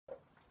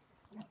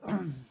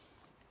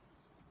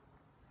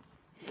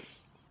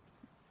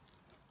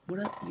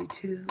What up,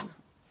 YouTube?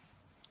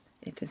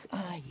 It is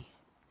I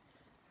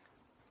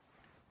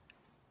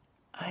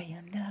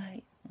am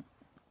Night.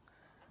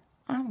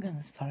 I'm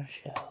gonna start a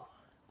show.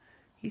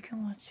 You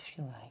can watch if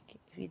you like.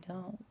 If you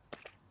don't,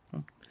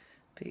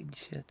 big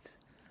shits.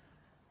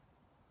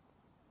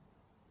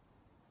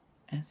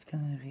 It's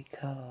gonna be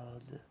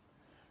called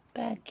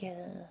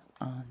Badgyal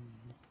on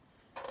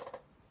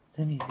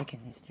the music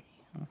industry.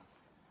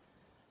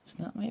 It's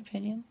not my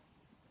opinion.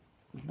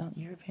 It's not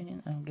your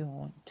opinion. I don't give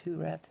two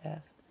rat's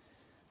ass.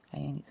 I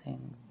ain't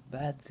saying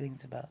bad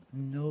things about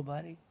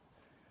nobody.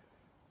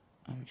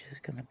 I'm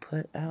just gonna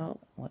put out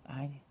what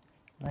I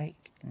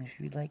like, and if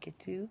you like it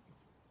too,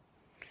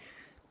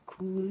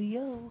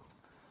 coolio.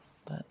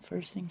 But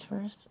first things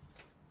first,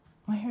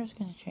 my hair's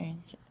gonna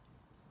change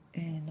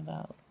in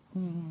about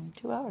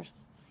 2 hours.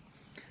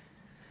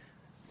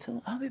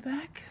 So I'll be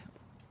back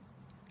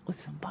with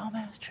some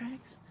bomb-ass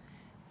tracks.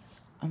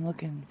 I'm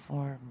looking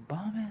for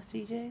bomb-ass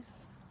DJs,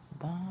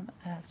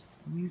 bomb-ass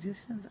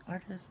musicians,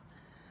 artists,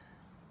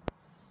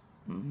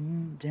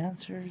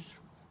 dancers.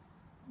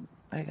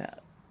 I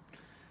got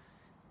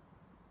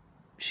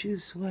shoe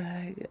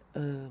swag,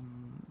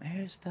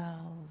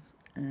 hairstyles,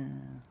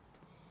 and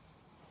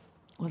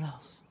what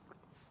else?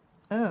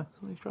 Oh,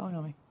 somebody's drawing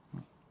on me.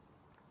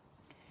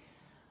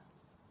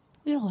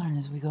 You'll learn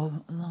as we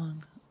go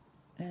along.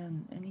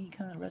 And any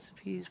kind of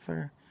recipes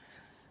for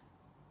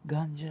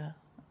ganja,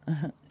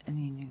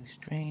 any new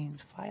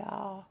strains,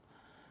 fire,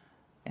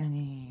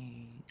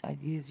 any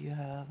ideas you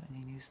have,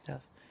 any new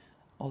stuff,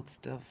 old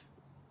stuff,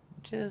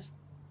 just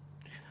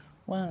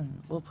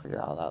we'll put it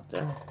all out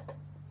there.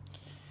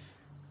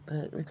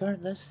 But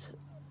regardless,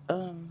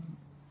 I'm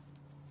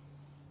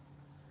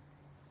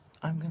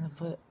gonna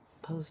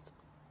post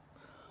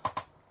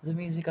the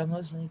music I'm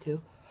listening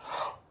to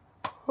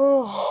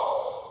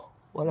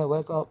when I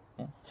wake up.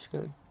 Yeah, it's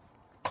good.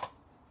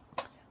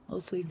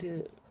 Mostly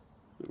to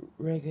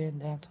reggae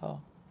and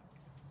dancehall.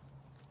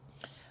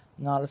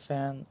 Not a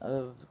fan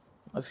of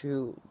a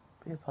few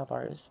hip-hop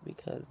artists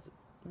because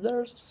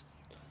they're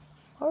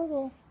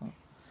horrible.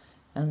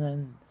 And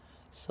then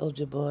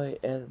Soulja Boy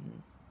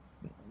and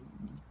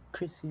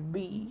Chrissy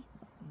B.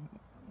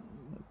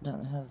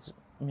 That has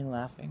me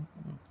laughing.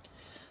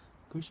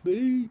 Chris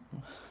B.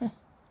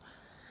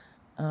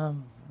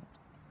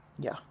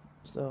 Yeah.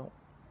 So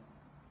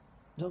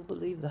don't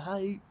believe the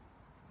hype.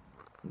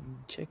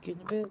 Check in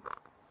a bit.